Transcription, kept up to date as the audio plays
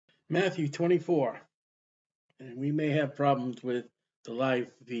Matthew 24. And we may have problems with the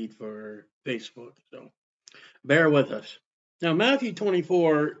live feed for Facebook, so bear with us. Now, Matthew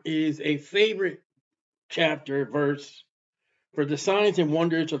 24 is a favorite chapter verse for the signs and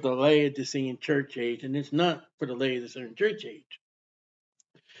wonders of the Laodicean church age, and it's not for the Laodicean church age.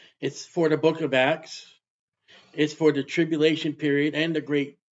 It's for the book of Acts, it's for the tribulation period and the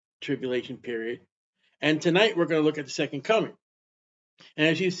great tribulation period. And tonight we're going to look at the second coming. And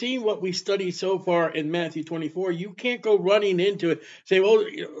as you've seen what we studied so far in Matthew 24, you can't go running into it, say, well,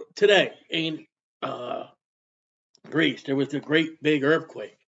 today in Greece, there was the great big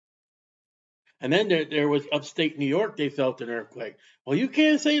earthquake. And then there was upstate New York, they felt an earthquake. Well, you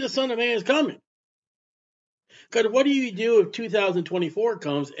can't say the Son of Man is coming. Because what do you do if 2024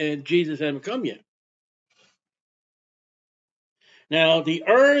 comes and Jesus hasn't come yet? Now, the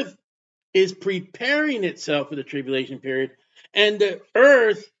earth is preparing itself for the tribulation period, and the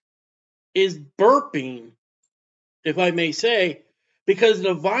earth is burping, if I may say, because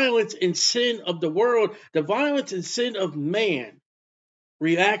the violence and sin of the world, the violence and sin of man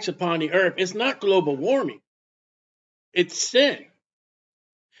reacts upon the earth. It's not global warming. It's sin.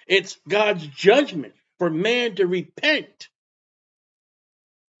 It's God's judgment for man to repent.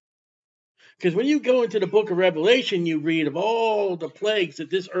 Because when you go into the book of Revelation, you read of all the plagues that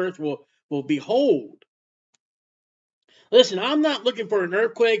this earth will behold. Listen, I'm not looking for an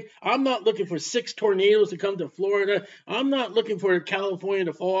earthquake. I'm not looking for 6 tornadoes to come to Florida. I'm not looking for California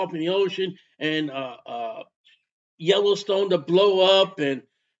to fall off in the ocean and Yellowstone to blow up. And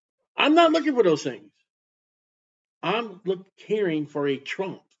I'm not looking for those things. I'm hearing for a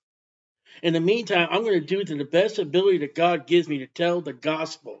Trump. In the meantime, I'm going to do to the best ability that God gives me to tell the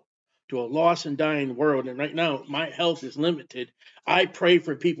gospel to a lost and dying world. And right now, my health is limited. I pray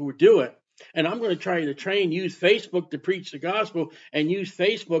for people who do it. And I'm going to try to use Facebook to preach the gospel and use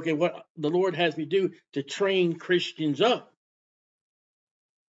Facebook and what the Lord has me do to train Christians up.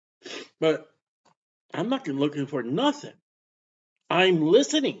 But I'm not looking for nothing. I'm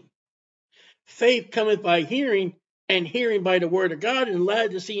listening. Faith cometh by hearing, and hearing by the word of God. And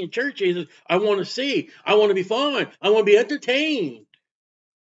Laodicean church is, I want to see. I want to be fun. I want to be entertained.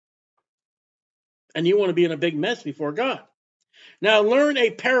 And you want to be in a big mess before God. Now learn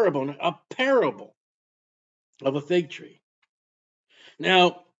a parable of a fig tree.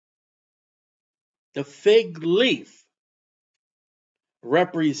 Now, the fig leaf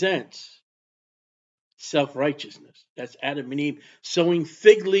represents self-righteousness. That's Adam and Eve sewing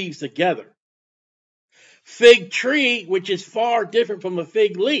fig leaves together. Fig tree, which is far different from a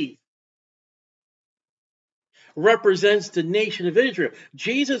fig leaf, represents the nation of Israel.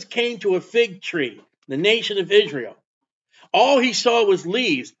 Jesus came to a fig tree, the nation of Israel. All he saw was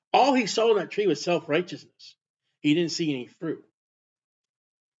leaves. All he saw in that tree was self-righteousness. He didn't see any fruit.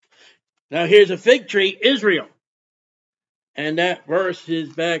 Now here's a fig tree, Israel. And that verse is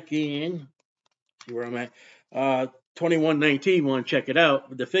back in, see where I'm at, 21:19. Want to check it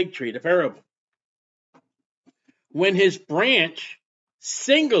out, the fig tree, the parable. When his branch,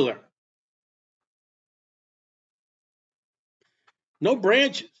 singular, no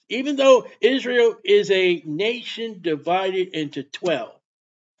branches, even though Israel is a nation divided into 12.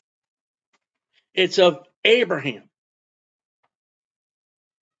 It's of Abraham.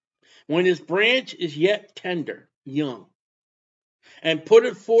 When his branch is yet tender, young, and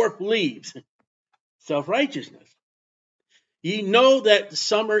putteth forth leaves, self-righteousness. Ye know that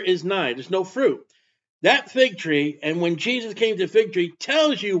summer is nigh. There's no fruit. That fig tree, and when Jesus came to the fig tree,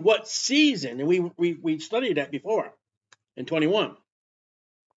 tells you what season, and we studied that before in 21.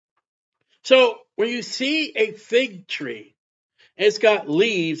 So when you see a fig tree, it's got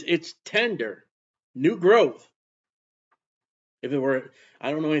leaves, it's tender, new growth. If it were, I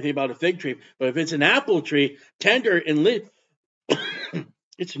don't know anything about a fig tree, but if it's an apple tree, tender and lit,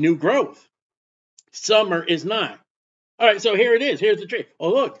 it's new growth. Summer is nigh. All right, so here it is. Here's the tree. Oh,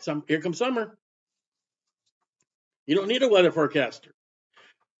 look, here comes summer. You don't need a weather forecaster.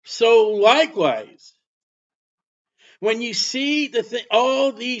 So likewise, when you see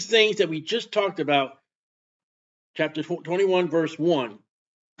all these things that we just talked about, chapter 21, verse 1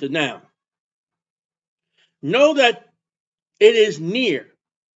 to now, know that it is near,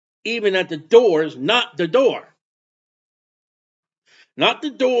 even at the doors, not the door. Not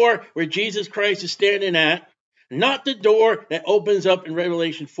the door where Jesus Christ is standing at, not the door that opens up in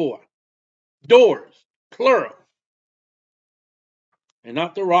Revelation 4. Doors, plural. And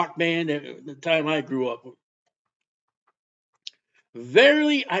not the rock band at the time I grew up.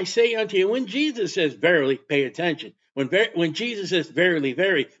 Verily I say unto you, when Jesus says verily, pay attention. When Jesus says verily,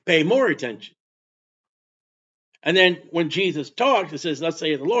 very, pay more attention. And then when Jesus talks, it says, "Thus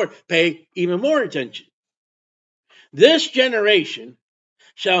saith the Lord," pay even more attention. This generation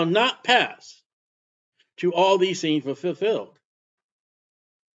shall not pass to all these things were fulfilled.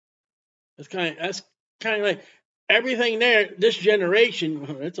 That's kind of like everything there. This generation,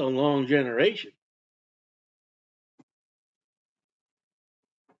 it's a long generation,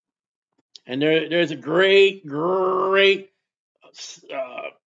 and there's a great uh,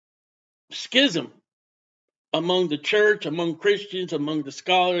 schism among the church, among Christians, among the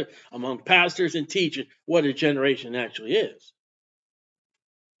scholars, among pastors and teachers, what a generation actually is.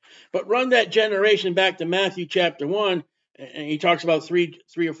 But run that generation back to Matthew chapter 1, and he talks about three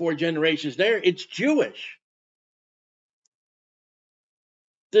or four generations there. It's Jewish.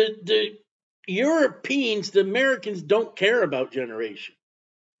 The Europeans, the Americans don't care about generation.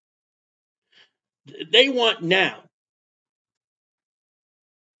 They want now.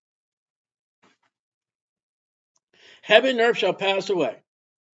 Heaven and earth shall pass away.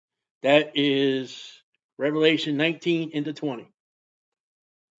 That is Revelation 19 into 20.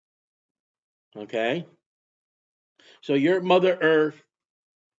 Okay? So your Mother Earth,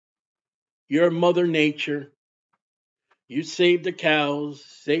 your Mother Nature, you save the cows,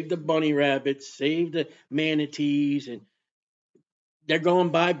 save the bunny rabbits, save the manatees, and they're going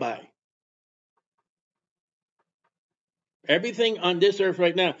bye-bye. Everything on this earth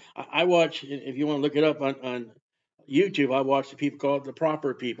right now, I watch, if you want to look it up on YouTube, I watch the people called the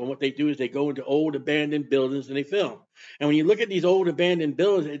proper people. And what they do is they go into old abandoned buildings and they film. And when you look at these old abandoned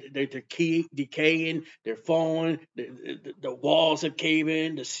buildings, they're decaying, they're falling, the walls have caved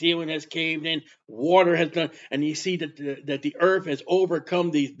in, the ceiling has caved in, water has done, and you see that the earth has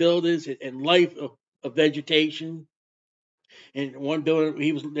overcome these buildings and life of vegetation. And one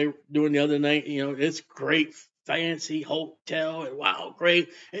building they were doing the other night, this great fancy hotel, and wow, great.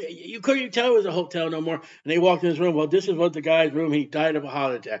 You couldn't tell it was a hotel no more. And they walked in this room. Well, this is what the guy's room. He died of a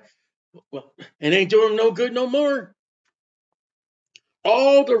heart attack. Well, it ain't doing no good no more.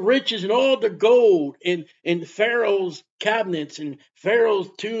 All the riches and all the gold in Pharaoh's cabinets and Pharaoh's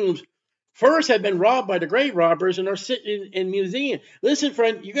tombs first had been robbed by the grave robbers and are sitting in museums. Listen,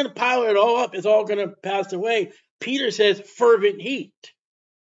 friend, you're going to pile it all up. It's all going to pass away. Peter says fervent heat.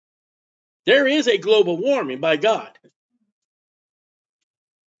 There is a global warming by God.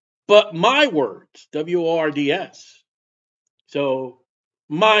 But my words, WORDS. So,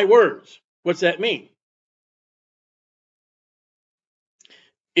 my words, what's that mean?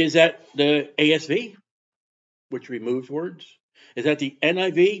 Is that the ASV, which removes words? Is that the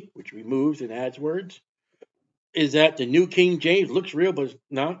NIV, which removes and adds words? Is that the New King James? Looks real, but it's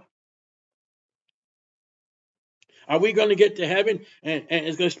not. Are we going to get to heaven and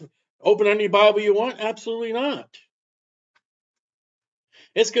it's going to open any Bible you want? Absolutely not.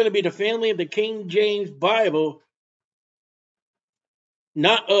 It's going to be the family of the King James Bible,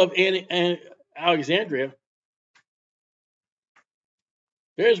 not of Alexandria.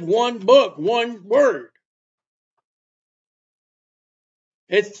 There's one book, one word.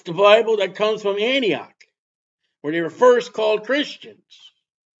 It's the Bible that comes from Antioch, where they were first called Christians.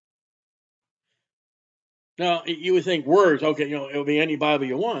 Now, you would think words, okay, it'll be any Bible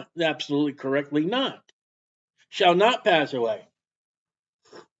you want. Absolutely correctly not. Shall not pass away.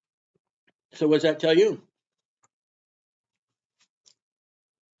 So what does that tell you?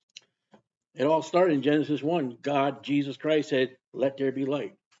 It all started in Genesis 1. God, Jesus Christ said, let there be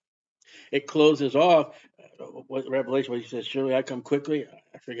light. It closes off what Revelation, where he says, surely I come quickly.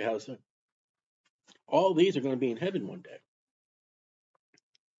 I forget how to say. All these are going to be in heaven one day.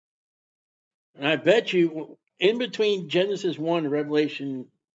 And I bet you, in between Genesis 1 and Revelation,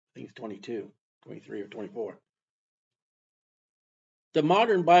 I think it's 22, 23 or 24, the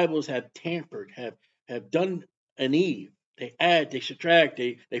modern Bibles have tampered, have done an Eve. They add, they subtract,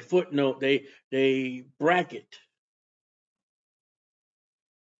 they footnote, they bracket.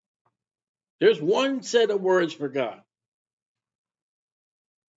 There's one set of words for God.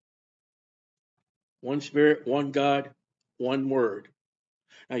 One Spirit, one God, one word.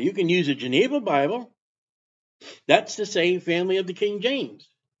 Now you can use a Geneva Bible. That's the same family of the King James.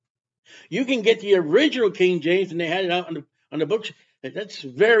 You can get the original King James, and they had it out on the books. That's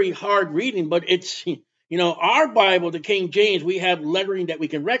very hard reading, but it's, our Bible, the King James, we have lettering that we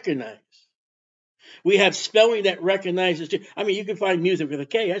can recognize. We have spelling that recognizes too. I mean, you can find music with a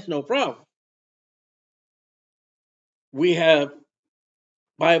K, that's no problem. We have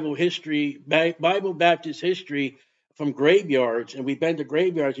Bible history, Bible Baptist history from graveyards, and we've been to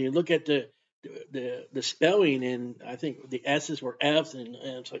graveyards, and you look at the spelling, and I think the S's were F's, and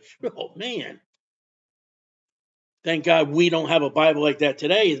it's like, oh man. Thank God we don't have a Bible like that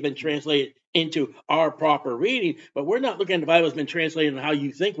today. It's been translated into our proper reading, but we're not looking at the Bible that's been translated in how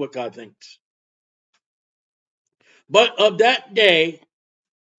you think what God thinks. But of that day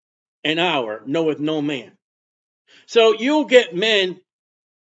and hour knoweth no man. So you'll get men,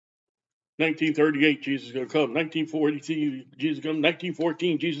 1938, Jesus is going to come. 1942, Jesus is going to come.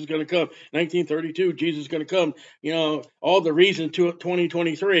 1914, Jesus is going to come. 1932, Jesus is going to come. You know, all the reason to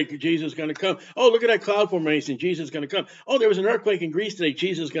 2023, Jesus is going to come. Oh, look at that cloud formation. Jesus is going to come. Oh, there was an earthquake in Greece today.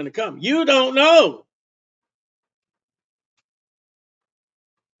 Jesus is going to come. You don't know.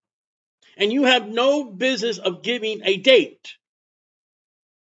 And you have no business of giving a date.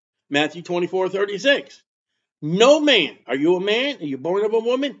 Matthew 24:36. No man. Are you a man? Are you born of a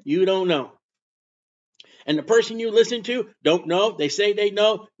woman? You don't know. And the person you listen to don't know. They say they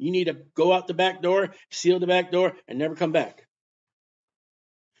know. You need to go out the back door, seal the back door, and never come back.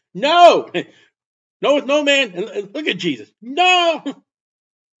 No. No, it's no man. And look at Jesus. No.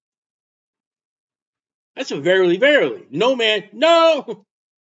 That's a verily, verily. No man. No.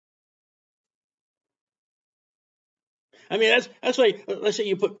 I mean, that's like, let's say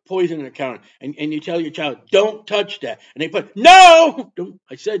you put poison in a counter and you tell your child, don't touch that. And they put, no.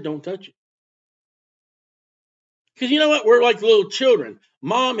 I said, don't touch it. Because you know what? We're like little children.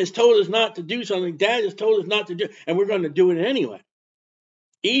 Mom has told us not to do something. Dad has told us not to do it. And we're going to do it anyway.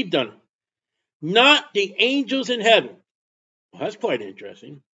 Eve done it. Not the angels in heaven. Well, that's quite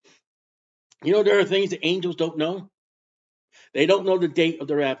interesting. You know, there are things the angels don't know. They don't know the date of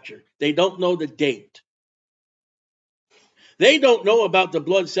the rapture. They don't know the date. They don't know about the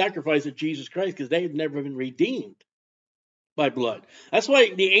blood sacrifice of Jesus Christ because they have never been redeemed by blood. That's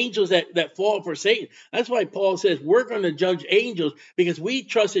why the angels that fall for Satan, that's why Paul says we're going to judge angels because we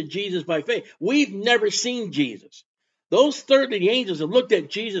trusted Jesus by faith. We've never seen Jesus. Those 30 angels have looked at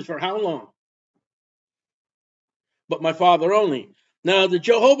Jesus for how long? But my Father only. Now, the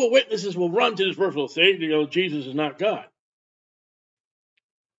Jehovah Witnesses will run to this verse and say, you know, Jesus is not God.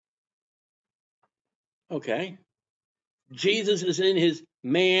 Okay. Jesus is in his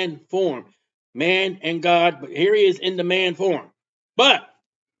man form. Man and God, but here he is in the man form. But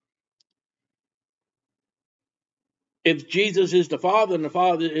if Jesus is the Father and the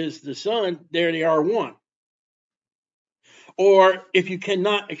Father is the Son, there they are one. Or if you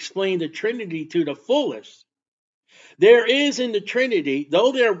cannot explain the Trinity to the fullest, there is in the Trinity,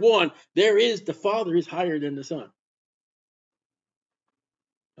 though they're one, there is the Father is higher than the Son.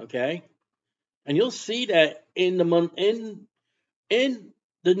 Okay? And you'll see that in the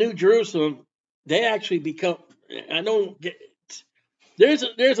New Jerusalem, they actually become. I don't get. There's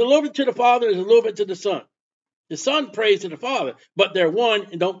a little bit to the Father, there's a little bit to the Son. The Son prays to the Father, but they're one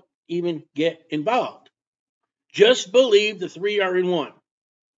and don't even get involved. Just believe the three are in one.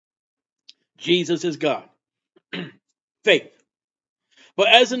 Jesus is God. Faith. But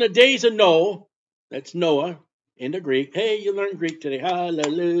as in the days of Noah, that's Noah in the Greek. Hey, you learned Greek today.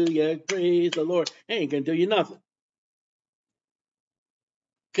 Hallelujah. Praise the Lord. Ain't going to do you nothing.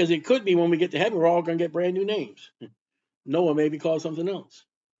 Because it could be when we get to heaven, we're all going to get brand new names. Noah may be called something else.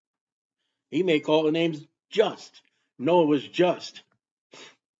 He may call the names just. Noah was just.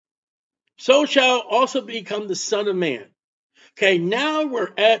 So shall also become the Son of Man. Okay, now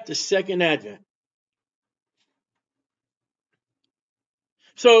we're at the second advent.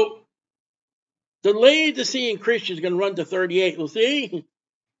 So the Laodicean Christian is going to run to 38. We'll see.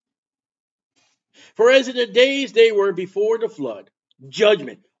 For as in the days they were before the flood,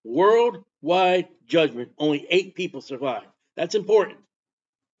 judgment, worldwide judgment, only 8 people survived. That's important.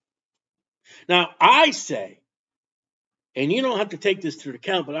 Now, I say, and you don't have to take this to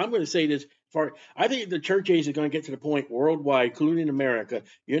account, but I'm going to say this. I think the church age is going to get to the point worldwide, including America,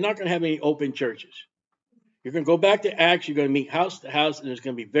 you're not going to have any open churches. You're going to go back to Acts, you're going to meet house to house, and there's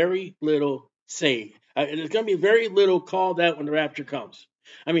going to be very little saved. There's going to be very little called out when the rapture comes.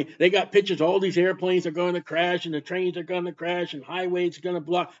 I mean, they got pictures, all these airplanes are going to crash, and the trains are going to crash, and highways are going to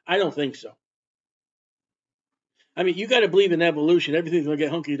block. I don't think so. I mean, you got to believe in evolution. Everything's going to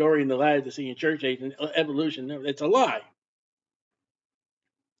get hunky-dory in the Laodicean church age, and evolution, it's a lie.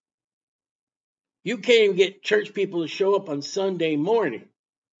 You can't even get church people to show up on Sunday morning.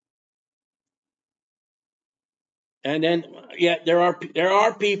 And then, yeah, there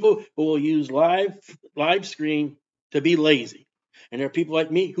are people who will use live stream to be lazy, and there are people like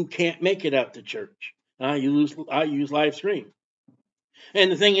me who can't make it out to church. I use live stream.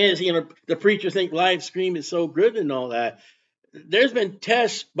 And the thing is, you know, the preachers think live stream is so good and all that. There's been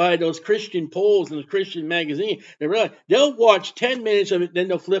tests by those Christian polls and the Christian magazine. They'll watch 10 minutes of it, then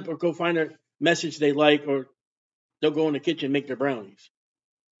they'll flip or go find a message they like, or they'll go in the kitchen and make their brownies.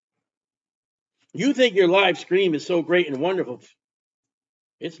 You think your live stream is so great and wonderful.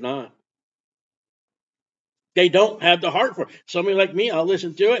 It's not. They don't have the heart for it. Somebody like me, I'll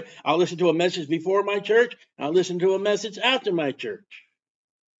listen to it. I'll listen to a message before my church. I'll listen to a message after my church.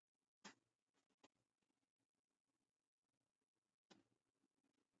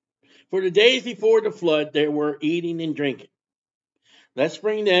 For the days before the flood, they were eating and drinking. Let's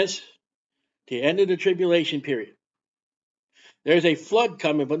bring this to the end of the tribulation period. There's a flood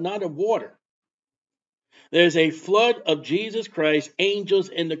coming, but not of water. There's a flood of Jesus Christ, angels,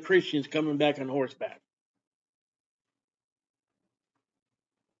 and the Christians coming back on horseback.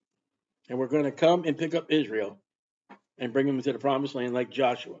 And we're going to come and pick up Israel and bring them to the promised land like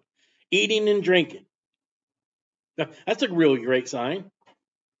Joshua. Eating and drinking. That's a really great sign.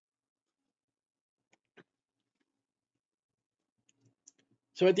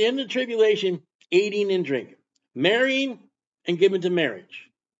 So at the end of the tribulation, eating and drinking, marrying and giving to marriage.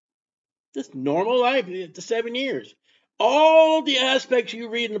 Just normal life, the 7 years. All the aspects you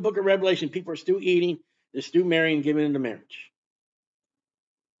read in the book of Revelation, people are still eating, they're still marrying and giving into marriage.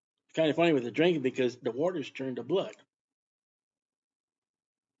 It's kind of funny with the drinking because the water's turned to blood.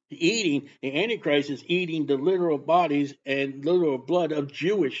 The eating, the Antichrist is eating the literal bodies and literal blood of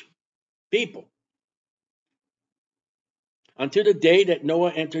Jewish people until the day that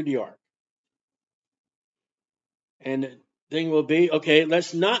Noah entered the ark. And the thing will be, okay,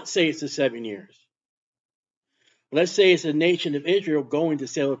 let's not say it's the 7 years. Let's say it's the nation of Israel going to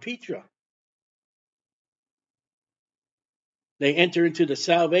Salpetra. They enter into the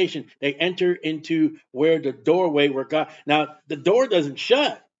salvation. They enter into where the doorway where God. Now, the door doesn't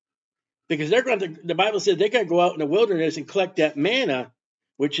shut because they're going to, the Bible says they got to go out in the wilderness and collect that manna,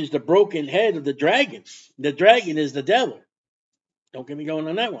 which is the broken head of the dragons. The dragon is the devil. Don't get me going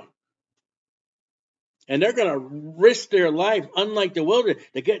on that one. And they're going to risk their life, unlike the wilderness,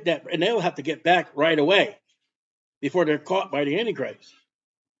 to get that, and they'll have to get back right away before they're caught by the Antichrist.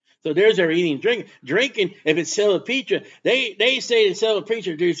 So there's their eating and drinking. Drinking, if it's Salpetra, they say in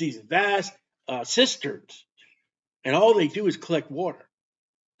Salpetra there's these vast cisterns, and all they do is collect water.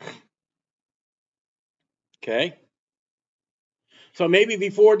 Okay? So maybe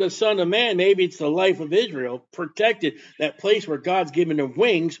before the Son of Man, maybe it's the life of Israel protected, that place where God's given them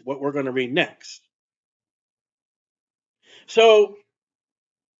wings, what we're going to read next. So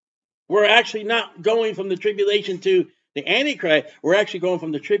we're actually not going from the tribulation to the Antichrist. We're actually going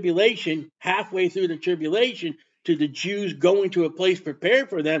from the tribulation, halfway through the tribulation, to the Jews going to a place prepared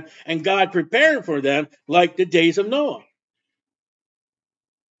for them, and God preparing for them like the days of Noah.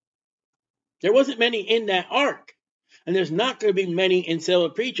 There wasn't many in that ark. And there's not going to be many in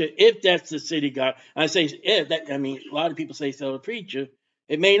Salpetra if that's the city God. I say if that, I mean, a lot of people say Salpetra.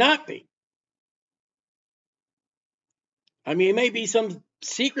 It may not be. I mean, it may be some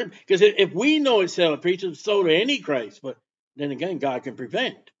secret, because if we know it's Salpetra, so to any Christ. But then again, God can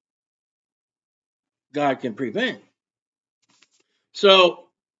prevent. God can prevent. So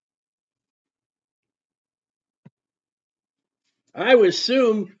I would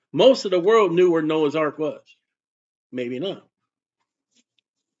assume most of the world knew where Noah's Ark was. Maybe not.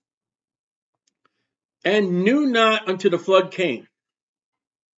 And knew not until the flood came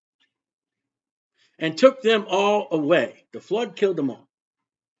and took them all away. The flood killed them all.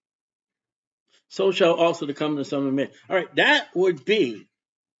 So shall also the coming of the Son of Man. All right, that would be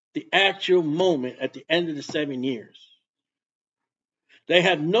the actual moment at the end of the 7 years. They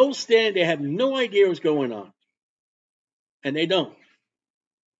have no stand, they have no idea what's going on. And they don't.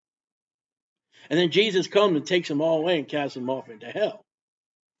 And then Jesus comes and takes them all away and casts them off into hell.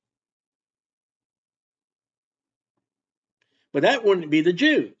 But that wouldn't be the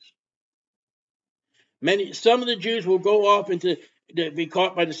Jews. Some of the Jews will go off into be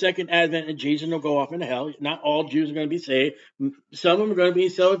caught by the second advent of Jesus and they'll go off into hell. Not all Jews are going to be saved. Some of them are going to be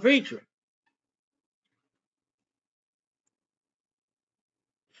Salpetra.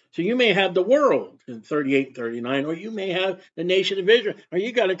 So you may have the world in 38 and 39, or you may have the nation of Israel, or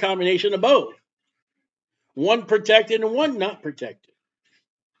you got a combination of both. One protected and one not protected.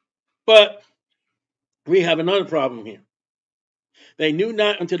 But we have another problem here. They knew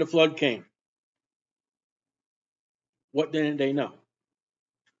not until the flood came. What didn't they know?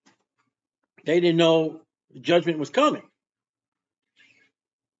 They didn't know judgment was coming.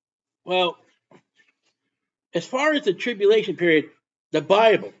 Well, as far as the tribulation period, the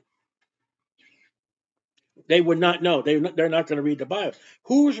Bible, they would not know. They're not going to read the Bible.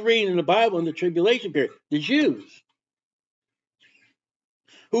 Who's reading the Bible in the tribulation period? The Jews.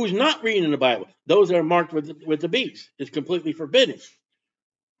 Who's not reading the Bible? Those that are marked with the beast. It's completely forbidden.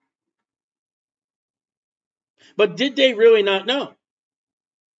 But did they really not know?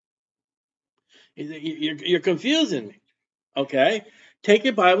 You're confusing me. Okay, take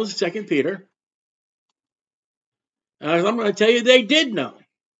your Bibles, 2 Peter. I'm going to tell you they did know,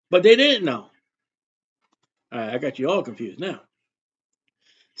 but they didn't know. All right, I got you all confused now.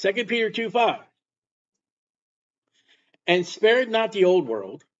 2 Peter 2:5. And spared not the old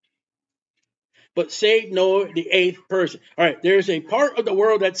world, but saved Noah, the eighth person. All right, there's a part of the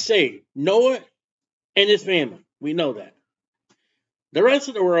world that's saved. Noah and his family. We know that. The rest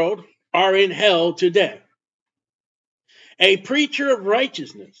of the world are in hell today. A preacher of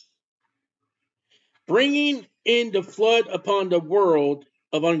righteousness, bringing in the flood upon the world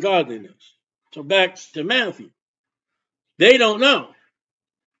of ungodliness. So back to Matthew. They don't know.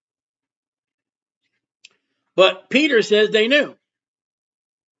 But Peter says they knew.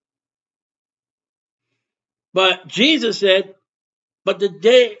 But Jesus said, but the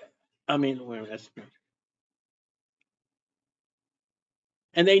day, well, that's,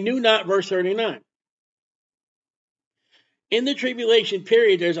 and they knew not, verse 39. In the tribulation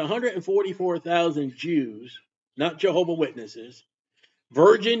period, there's 144,000 Jews, not Jehovah's Witnesses,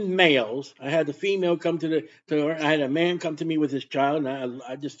 virgin males. I had the female come to her. I had a man come to me with his child, and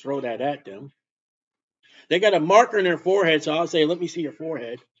I just throw that at them. They got a marker in their forehead, so I'll say, let me see your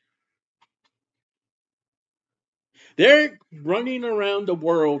forehead. They're running around the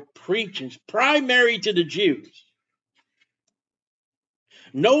world preaching, primary to the Jews.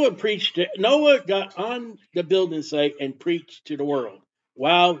 Noah got on the building site and preached to the world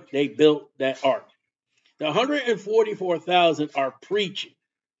while they built that ark. The 144,000 are preaching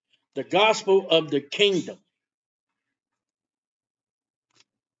the gospel of the kingdom.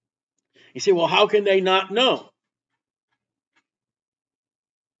 You say, well, how can they not know?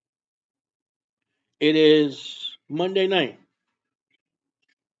 It is Monday night.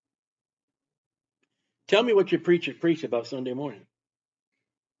 Tell me what your preacher preached about Sunday morning.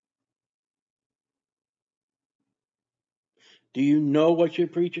 Do you know what your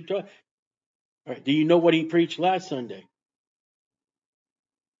preacher taught? All right, do you know what he preached last Sunday?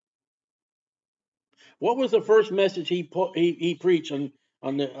 What was the first message he preached on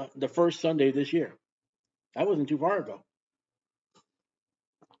the first Sunday this year? That wasn't too far ago.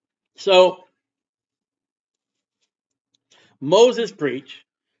 So Moses preached.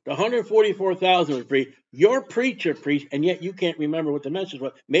 The 144,000 was preached. Your preacher preached, and yet you can't remember what the message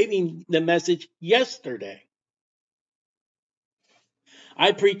was. Maybe the message yesterday.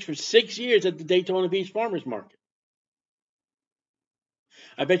 I preached for 6 years at the Daytona Beach Farmers Market.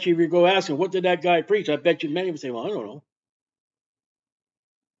 I bet you if you go ask him, what did that guy preach? I bet you many would say, well, I don't know.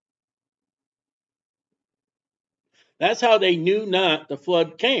 That's how they knew not the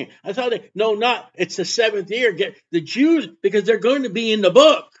flood came. That's how they know not it's the seventh year. Get the Jews, because they're going to be in the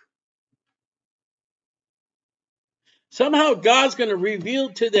book. Somehow God's going to reveal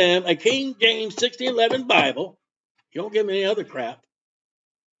to them a King James 1611 Bible. You don't give them any other crap.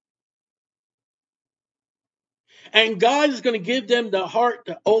 And God is going to give them the heart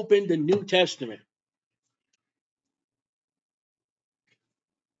to open the New Testament.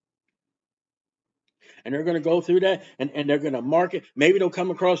 And they're going to go through that, and they're going to mark it. Maybe they'll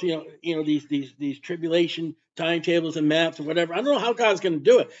come across, these tribulation timetables and maps or whatever. I don't know how God's going to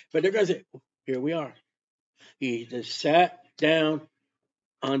do it, but they're going to say, here we are. He just sat down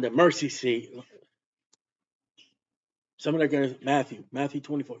on the mercy seat. Some of them are going to, Matthew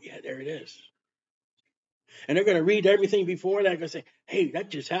 24. Yeah, there it is. And they're going to read everything before that. They're going to say, hey, that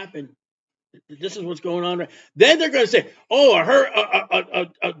just happened. This is what's going on. Then they're going to say, oh, I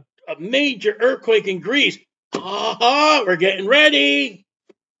heard a major earthquake in Greece. We're getting ready.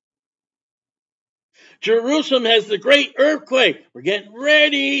 Jerusalem has the great earthquake. We're getting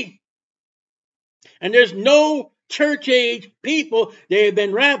ready. And there's no church age people. They have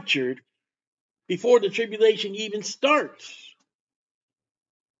been raptured before the tribulation even starts.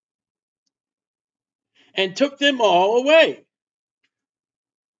 And took them all away.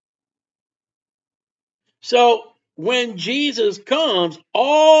 So when Jesus comes,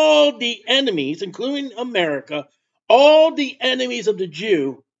 all the enemies, including America, all the enemies of the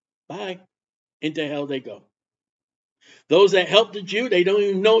Jew, bye, into hell they go. Those that help the Jew, they don't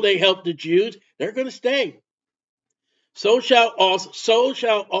even know they helped the Jews, they're going to stay. So shall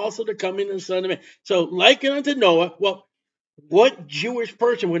also the coming of the Son of Man. So liken unto Noah. Well, what Jewish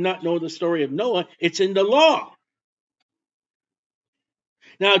person would not know the story of Noah? It's in the law.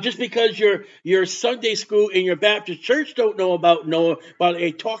 Now, just because your Sunday school in your Baptist church don't know about Noah, about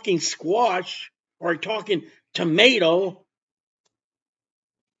a talking squash or a talking tomato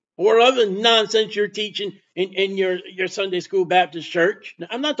or other nonsense you're teaching in your Sunday school Baptist church. Now,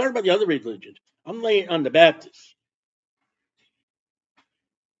 I'm not talking about the other religions. I'm laying on the Baptists.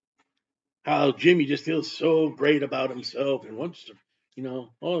 how Jimmy just feels so great about himself and wants to,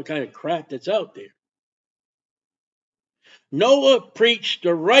 all the kind of crap that's out there. Noah preached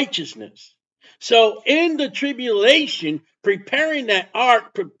the righteousness. So in the tribulation, preparing that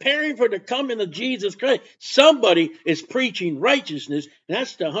ark, preparing for the coming of Jesus Christ, somebody is preaching righteousness, and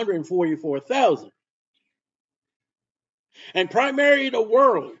that's the 144,000. And primarily the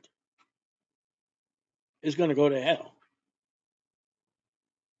world is going to go to hell.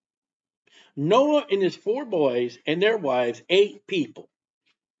 Noah and his 4 boys and their wives, 8 people.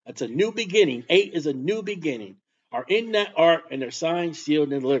 That's a new beginning. 8 is a new beginning. Are in that ark, and they're signed,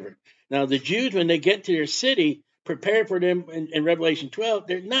 sealed, and delivered. Now, the Jews, when they get to their city, prepared for them in Revelation 12,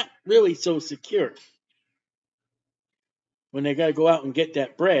 they're not really so secure. When they got to go out and get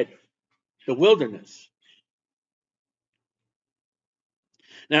that bread, the wilderness.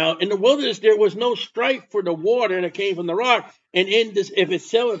 Now, in the wilderness, there was no strife for the water that came from the rock. And in this, if it's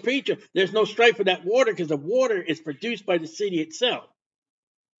still a preacher, there's no strife for that water because the water is produced by the city itself.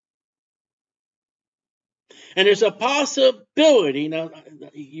 And there's a possibility, now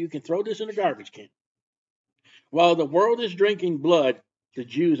you can throw this in the garbage can. While the world is drinking blood, the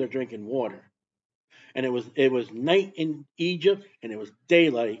Jews are drinking water. And it was night in Egypt, and it was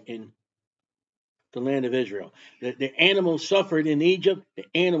daylight in the land of Israel. The animals suffered in Egypt. The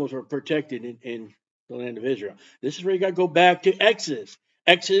animals were protected in the land of Israel. This is where you got to go back to Exodus.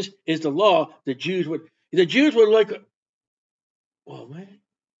 Exodus is the law. The Jews would like, well, man,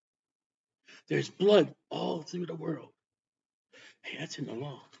 there's blood all through the world. Hey, that's in the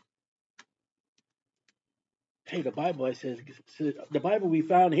law. Hey, the Bible says the Bible we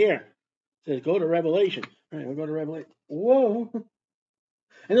found here says go to Revelation. All right, we'll go to Revelation. Whoa.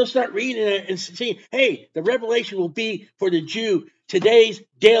 And they'll start reading it and seeing, hey, the revelation will be for the Jew, today's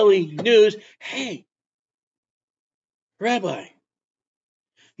daily news. Hey, Rabbi,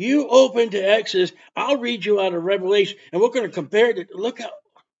 you open to Exodus, I'll read you out of Revelation, and we're going to compare it. Look how.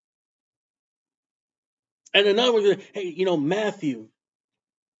 And another one, hey, Matthew.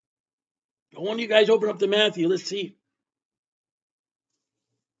 One of you guys open up to Matthew, let's see.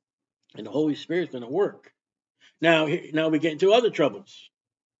 And the Holy Spirit's going to work. Now we get into other troubles.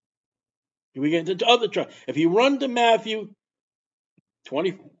 We get into other trouble. If you run to Matthew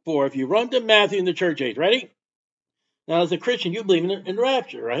 24, if you run to Matthew in the church age, ready? Now, as a Christian, you believe in the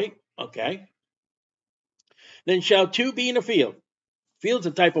rapture, right? Okay. Then shall 2 be in a field. Field's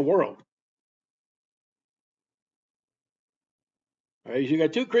a type of world. All right, so you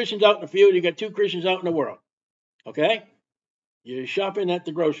got 2 Christians out in the field, you got 2 Christians out in the world. Okay? You're shopping at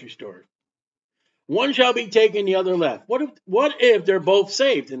the grocery store. One shall be taken, the other left. What if they're both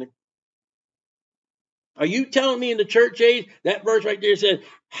saved? Are you telling me in the church age, that verse right there says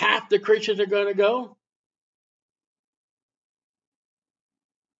half the Christians are going to go?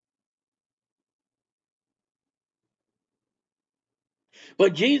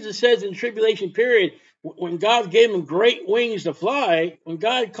 But Jesus says in the tribulation period, when God gave them great wings to fly, when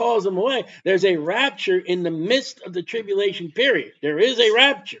God calls them away, there's a rapture in the midst of the tribulation period. There is a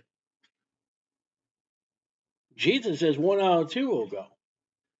rapture. Jesus says 1 out of 2 will go.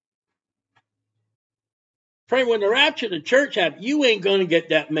 Friend, when the rapture of the church happens, you ain't going to get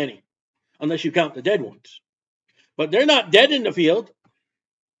that many, unless you count the dead ones. But they're not dead in the field.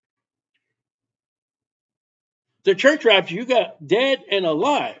 The church rapture, you got dead and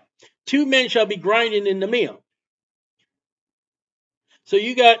alive. 2 men shall be grinding in the mill. So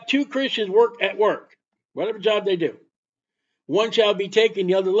you got 2 Christians at work, whatever job they do. One shall be taken,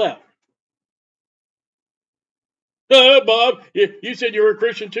 the other left. Bob, you said you were a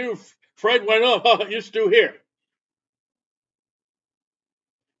Christian too. Fred went off. You're still here.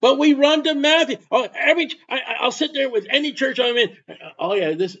 But we run to Matthew. I'll sit there with any church I'm in. Oh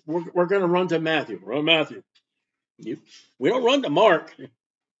yeah, we're going to run to Matthew. Run Matthew. We don't run to Mark.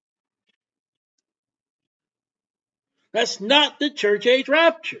 That's not the church age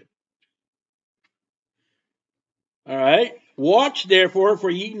rapture. All right. Watch therefore, for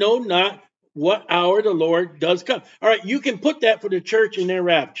ye know not what hour the Lord does come. All right, you can put that for the church in their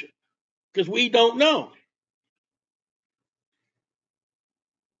rapture, because we don't know.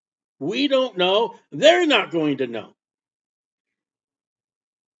 We don't know. They're not going to know.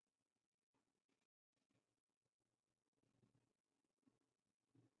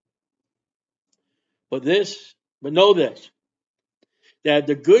 But know this, that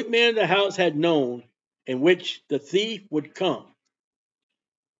the good man of the house had known in which the thief would come.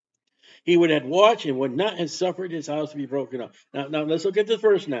 He would have watched and would not have suffered his house to be broken up. Now let's look at this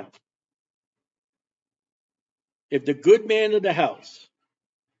verse now. If the good man of the house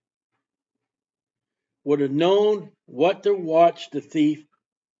would have known what to watch the thief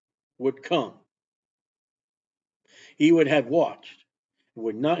would come, he would have watched,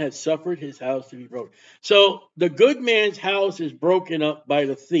 would not have suffered his house to be broken. So the good man's house is broken up by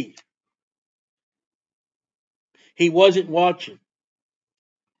the thief. He wasn't watching.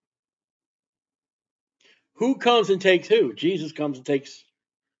 Who comes and takes who? Jesus comes and takes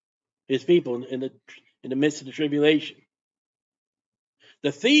his people in the midst of the tribulation.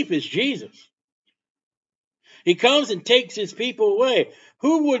 The thief is Jesus. He comes and takes his people away.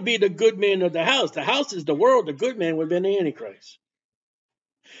 Who would be the good man of the house? The house is the world. The good man would be the Antichrist.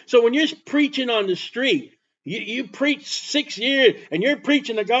 So when you're preaching on the street, you preach 6 years and you're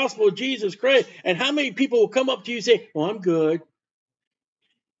preaching the gospel of Jesus Christ. And how many people will come up to you and say, well, I'm good.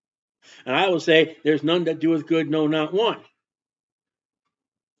 And I will say, there's none that doeth good, no, not one.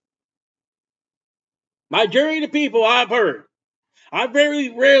 Majority of the people I've heard, I very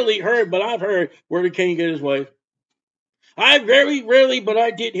rarely heard, but I've heard where did Cain get his wife. I very rarely, but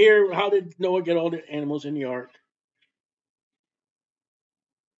I did hear how did Noah get all the animals in the ark.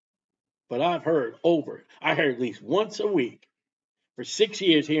 But I've heard over. I heard at least once a week for 6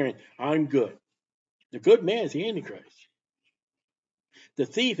 years hearing, I'm good. The good man is the Antichrist. The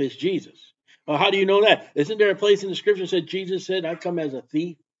thief is Jesus. Well, how do you know that? Isn't there a place in the scripture that said Jesus said, I come as a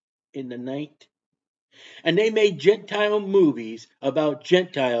thief in the night? And they made Gentile movies about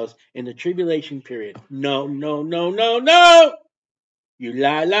Gentiles in the tribulation period. No, no, no, no, no. You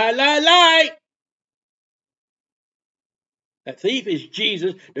lie, lie, lie, lie. That thief is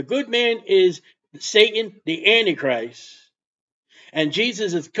Jesus. The good man is Satan, the Antichrist. And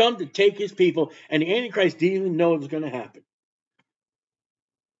Jesus has come to take his people, and the Antichrist didn't even know it was going to happen.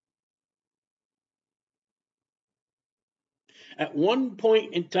 At one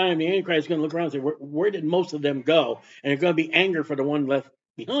point in time, the Antichrist is going to look around and say, where did most of them go? And there's going to be anger for the one left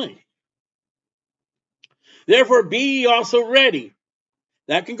behind. Therefore, be ye also ready.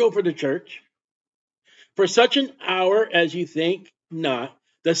 That can go for the church. For such an hour as you think not,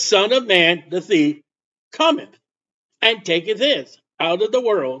 the Son of Man, the thief, cometh and taketh his out of the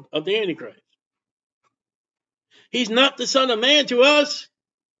world of the Antichrist. He's not the Son of Man to us.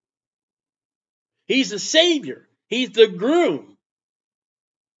 He's the Savior. He's the groom.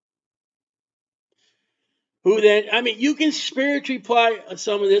 Who then, I mean, you can spiritually apply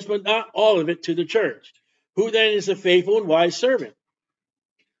some of this, but not all of it to the church. Who then is a faithful and wise servant?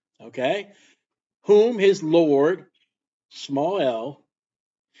 Okay? Whom his Lord, small l,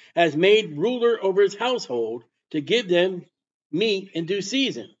 has made ruler over his household to give them meat in due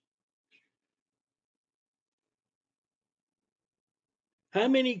season. How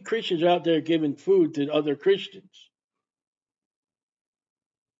many Christians are out there giving food to other Christians?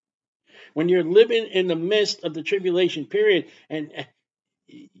 When you're living in the midst of the tribulation period, and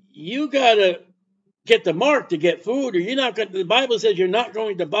you got to get the mark to get food, or you're not going. The Bible says you're not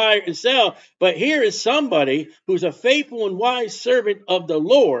going to buy and sell. But here is somebody who's a faithful and wise servant of the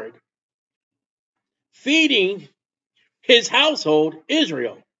Lord, feeding his household,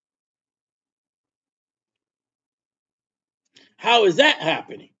 Israel. How is that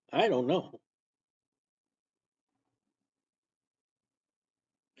happening? I don't know.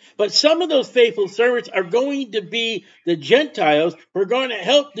 But some of those faithful servants are going to be the Gentiles who are going to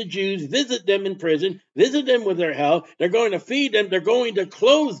help the Jews, visit them in prison, visit them with their health. They're going to feed them. They're going to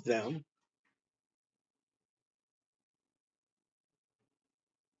clothe them.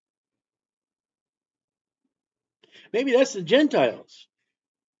 Maybe that's the Gentiles.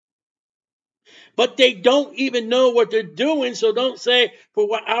 But they don't even know what they're doing, so don't say,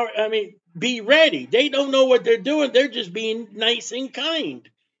 be ready. They don't know what they're doing. They're just being nice and kind.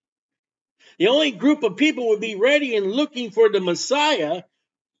 The only group of people would be ready and looking for the Messiah,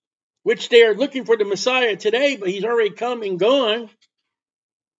 which they are looking for the Messiah today, but he's already come and gone.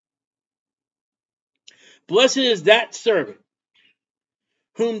 Blessed is that servant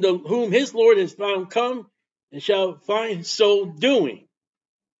whom his Lord has found come and shall find so doing.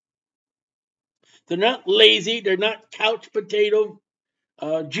 They're not lazy. They're not couch potato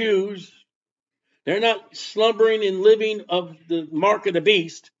Jews. They're not slumbering and living of the mark of the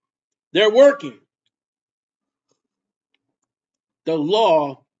beast. They're working. The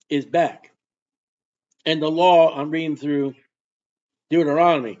law is back. And the law, I'm reading through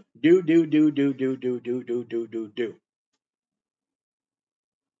Deuteronomy. Do.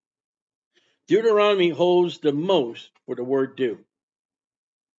 Deuteronomy holds the most for the word do.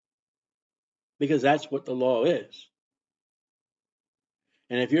 Because that's what the law is.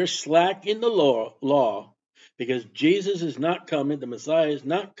 And if you're slack in the law, because Jesus is not coming, the Messiah is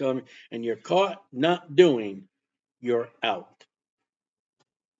not coming, and you're caught not doing, you're out.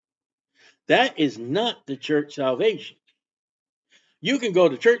 That is not the church salvation. You can go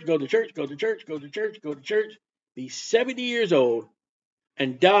to church, go to church, go to church, go to church, go to church, be 70 years old,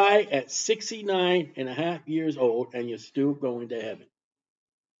 and die at 69 and a half years old, and you're still going to heaven.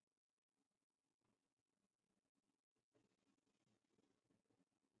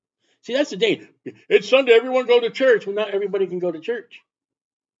 See, that's the danger. It's Sunday, everyone go to church. Well, not everybody can go to church.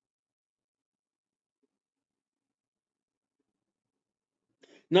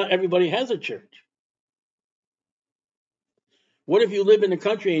 Not everybody has a church. What if you live in the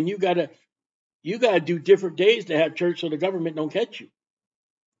country and you gotta do different days to have church so the government don't catch you?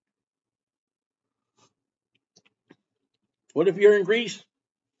 What if you're in Greece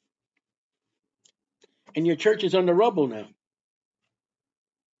and your church is under rubble now?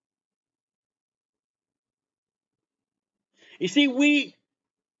 You see,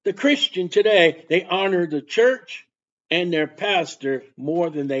 the Christian today, they honor the church and their pastor more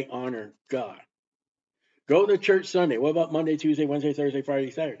than they honor God. Go to church Sunday. What about Monday, Tuesday, Wednesday, Thursday,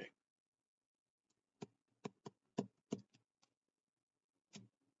 Friday, Saturday?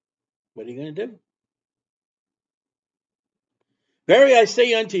 What are you going to do? Verily I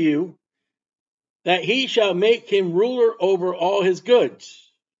say unto you, that he shall make him ruler over all his goods.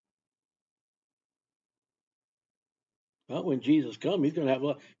 Well, when Jesus comes, he's going to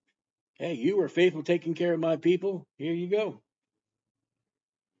have, hey, you were faithful taking care of my people. Here you go.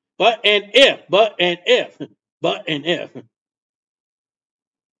 But and if, but and if, but and if.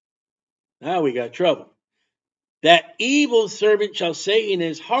 Now we got trouble. That evil servant shall say in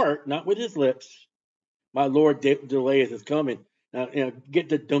his heart, not with his lips, my Lord delayeth his coming. Now, get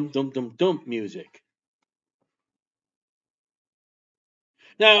the dum dum dum dum music.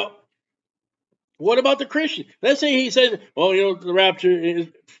 Now, what about the Christian? Let's say he says, well, the rapture is,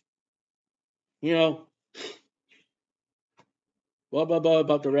 you know, blah, blah, blah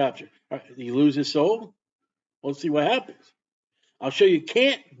about the rapture. Right, he lose his soul? We'll see what happens. I'll show you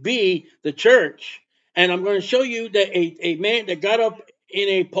can't be the church. And I'm going to show you that a man that got up in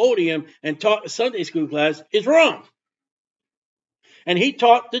a podium and taught a Sunday school class is wrong. And he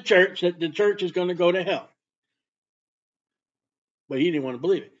taught the church that the church is going to go to hell. But he didn't want to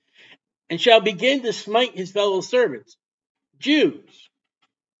believe it. And shall begin to smite his fellow servants, Jews.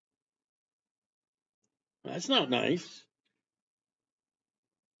 That's not nice.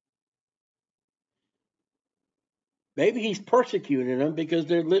 Maybe he's persecuting them because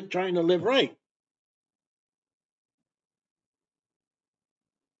they're trying to live right.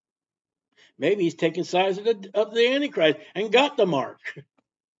 Maybe he's taking sides of the Antichrist and got the mark.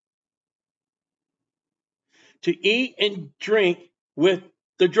 To eat and drink with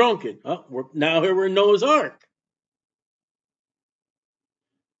the drunken. Now here we're in Noah's Ark.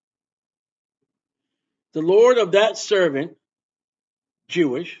 The Lord of that servant,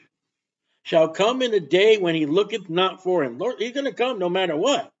 Jewish, shall come in a day when he looketh not for him. Lord, he's going to come no matter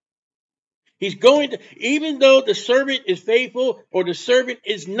what. He's going to, even though the servant is faithful or the servant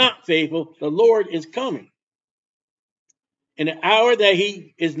is not faithful, the Lord is coming in an hour that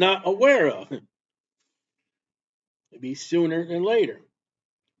he is not aware of. It'll be sooner than later.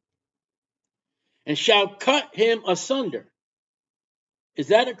 And shall cut him asunder. Is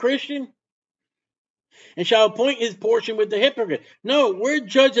that a Christian? And shall appoint his portion with the hypocrite. No, we're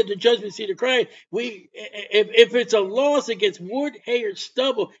judged at the judgment seat of Christ. If it's a loss, it gets wood, hay, or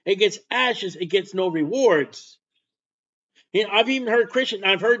stubble. It gets ashes. It gets no rewards. I've even heard Christians.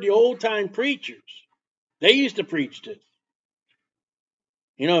 I've heard the old time preachers. They used to preach this.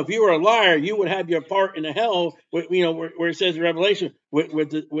 If you were a liar, you would have your part in the hell. Where it says in Revelation with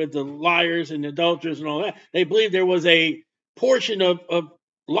the liars and adulterers and all that. They believed there was a portion of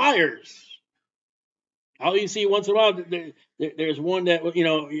liars. All you see once in a while, there's one that,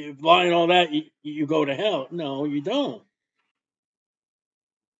 you lie and all that, you go to hell. No, you don't.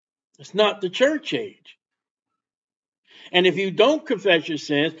 It's not the church age. And if you don't confess your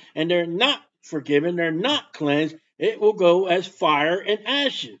sins and they're not forgiven, they're not cleansed, it will go as fire and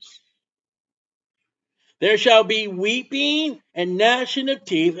ashes. There shall be weeping and gnashing of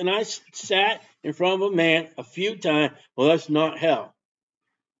teeth. And I sat in front of a man a few times. Well, that's not hell.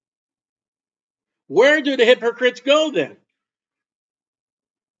 Where do the hypocrites go then?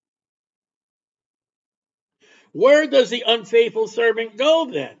 Where does the unfaithful servant go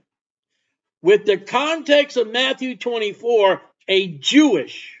then? With the context of Matthew 24, a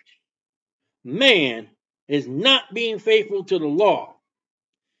Jewish man is not being faithful to the law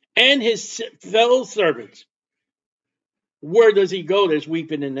and his fellow servants. Where does he go? There's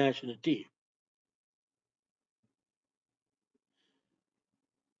weeping and gnashing of teeth.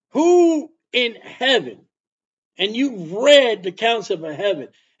 Who in heaven, and you've read the counsel of heaven,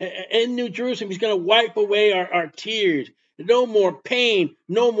 in New Jerusalem, he's going to wipe away our tears. no more pain,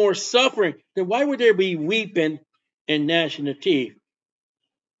 no more suffering, then why would there be weeping and gnashing of teeth?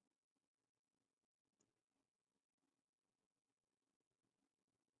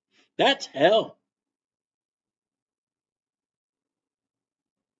 That's hell.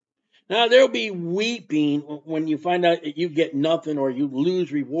 Now there'll be weeping when you find out that you get nothing or you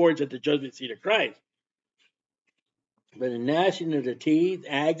lose rewards at the judgment seat of Christ. But a gnashing of the teeth,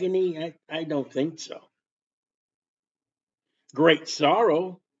 agony, I don't think so. Great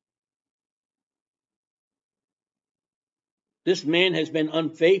sorrow. This man has been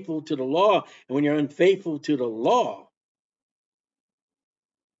unfaithful to the law. And when you're unfaithful to the law,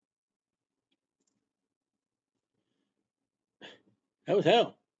 that was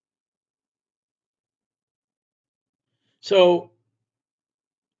hell. So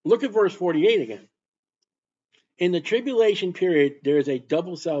look at verse 48 again. In the tribulation period, there is a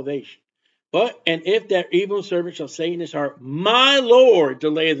double salvation. And if that evil servant shall say in his heart, my Lord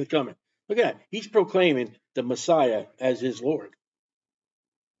delayeth the coming. Look at that. He's proclaiming the Messiah as his Lord.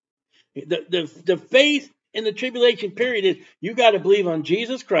 The faith in the tribulation period is you got to believe on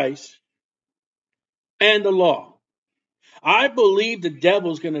Jesus Christ and the law. I believe the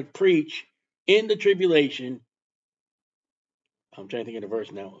devil's going to preach in the tribulation. I'm trying to think of the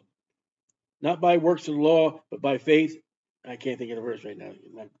verse now. Not by works of the law, but by faith. I can't think of the verse right now.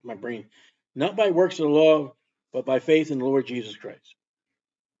 My brain. Not by works of the law, but by faith in the Lord Jesus Christ.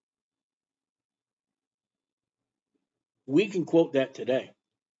 We can quote that today.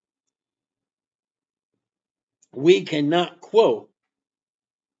 We cannot quote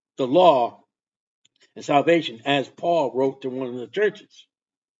the law and salvation as Paul wrote to one of the churches.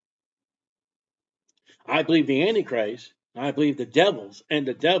 I believe the Antichrist, I believe the devils, and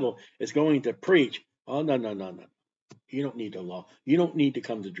the devil is going to preach, oh, no, no, no, no. You don't need the law. You don't need to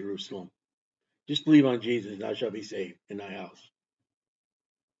come to Jerusalem. Just believe on Jesus, and thou shalt be saved in thy house.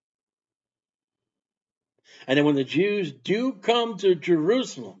 And then when the Jews do come to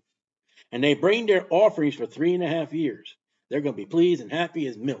Jerusalem, and they bring their offerings for 3.5 years, they're going to be pleased and happy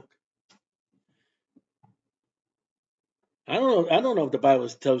as milk. I don't know if the Bible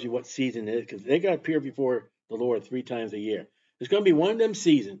tells you what season it is, because they got to appear before the Lord 3 times a year. It's going to be one of them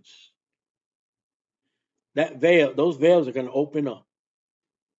seasons. Those veils are going to open up.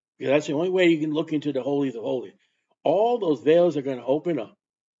 Because that's the only way you can look into the holies of holies. All those veils are going to open up.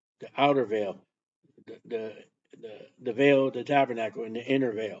 The outer veil, the veil of the tabernacle, and the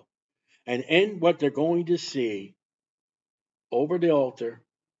inner veil. And in what they're going to see over the altar,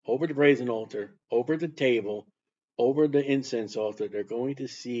 over the brazen altar, over the table, over the incense altar, they're going to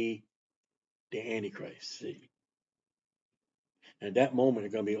see the Antichrist. See. And at that moment,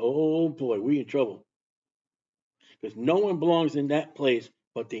 they're going to be, oh boy, we in trouble. Because no one belongs in that place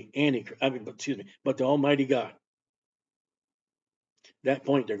but the Antichrist, but the Almighty God. At that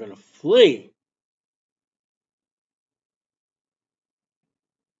point, they're going to flee.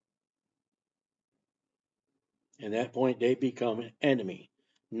 And at that point, they become an enemy.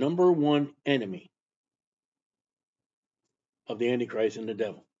 Number one enemy of the Antichrist and the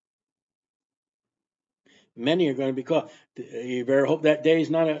devil. Many are going to be caught. You better hope that day is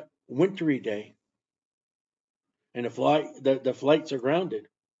not a wintry day. And the flights are grounded.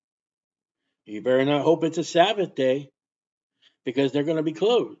 You better not hope it's a Sabbath day, because they're going to be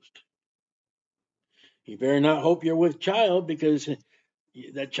closed. You better not hope you're with child, because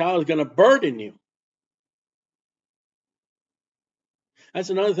that child is going to burden you. That's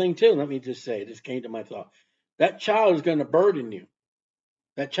another thing too. Let me just say, this came to my thought. That child is going to burden you.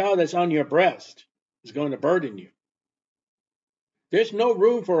 That child that's on your breast is going to burden you. There's no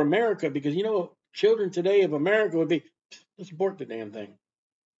room for America, because children today of America would be, let's abort the damn thing.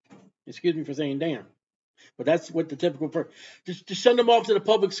 Excuse me for saying damn. But that's what the typical person, just send them off to the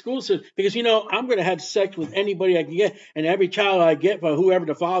public school system, because I'm going to have sex with anybody I can get, and every child I get, for whoever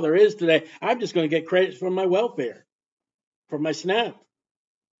the father is today, I'm just going to get credits from my welfare, from my SNAP.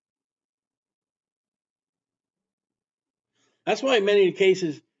 That's why in many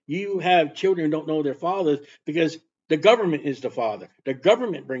cases you have children who don't know their fathers, because the government is the father. The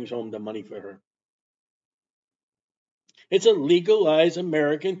government brings home the money for her. It's a legalized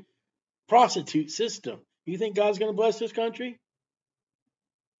American prostitute system. You think God's going to bless this country?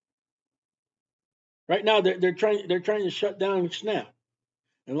 Right now, they're trying to shut down SNAP.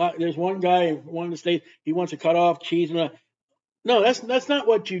 And there's one guy in one of the states, he wants to cut off cheese and all. No, that's not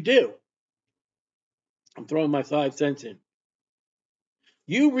what you do. I'm throwing my 5 cents in.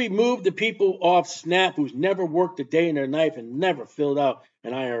 You remove the people off SNAP who's never worked a day in their life and never filled out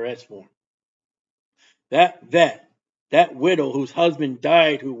an IRS form. That vet That widow whose husband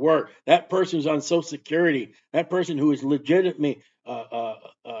died who worked, that person who's on Social Security, that person who is legitimately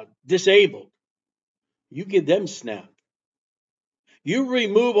disabled, you give them SNAP. You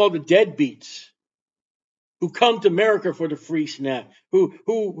remove all the deadbeats who come to America for the free SNAP,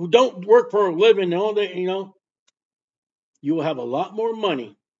 who don't work for a living and all that, you will have a lot more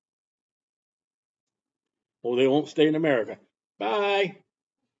money. Well, they won't stay in America. Bye.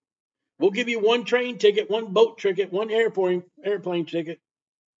 We'll give you one train ticket, one boat ticket, one airplane ticket.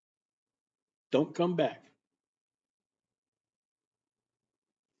 Don't come back.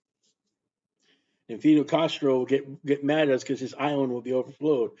 And Fidel Castro will get mad at us because his island will be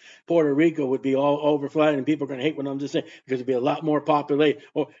overflowed. Puerto Rico would be all overflowed, and people are going to hate what I'm just saying because there'll be a lot more population.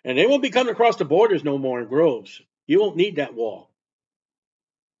 Oh, and they won't be coming across the borders no more in groves. You won't need that wall.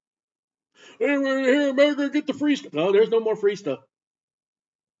 Hey, we're here in America, get the free stuff. No, there's no more free stuff.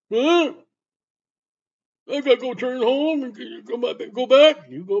 Huh? I gotta go turn home and go back.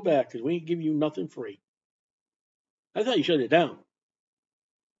 You go back because we ain't giving you nothing free. That's how you shut it down.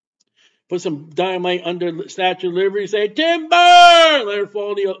 Put some dynamite under the Statue of Liberty. Say timber. Let her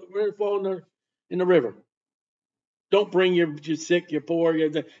fall in the river. Don't bring your sick, your poor.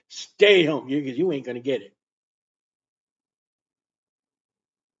 Stay home because you ain't gonna get it.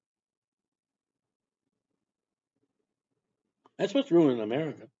 That's what's ruining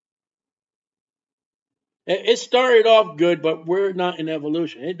America. It started off good, but we're not in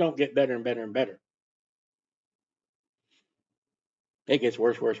evolution. It don't get better and better and better. It gets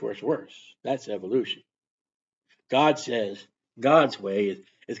worse, worse, worse, worse. That's evolution. God says God's way is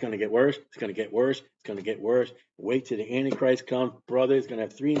it's going to get worse. It's going to get worse. It's going to get worse. Wait till the Antichrist comes, brother. It's going to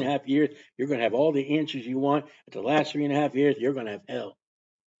have 3.5 years. You're going to have all the answers you want. At the last 3.5 years, you're going to have hell.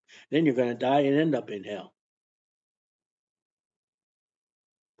 Then you're going to die and end up in hell.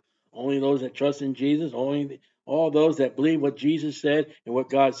 Only those that trust in Jesus, all those that believe what Jesus said and what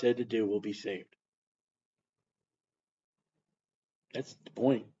God said to do will be saved. That's the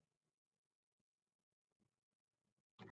point.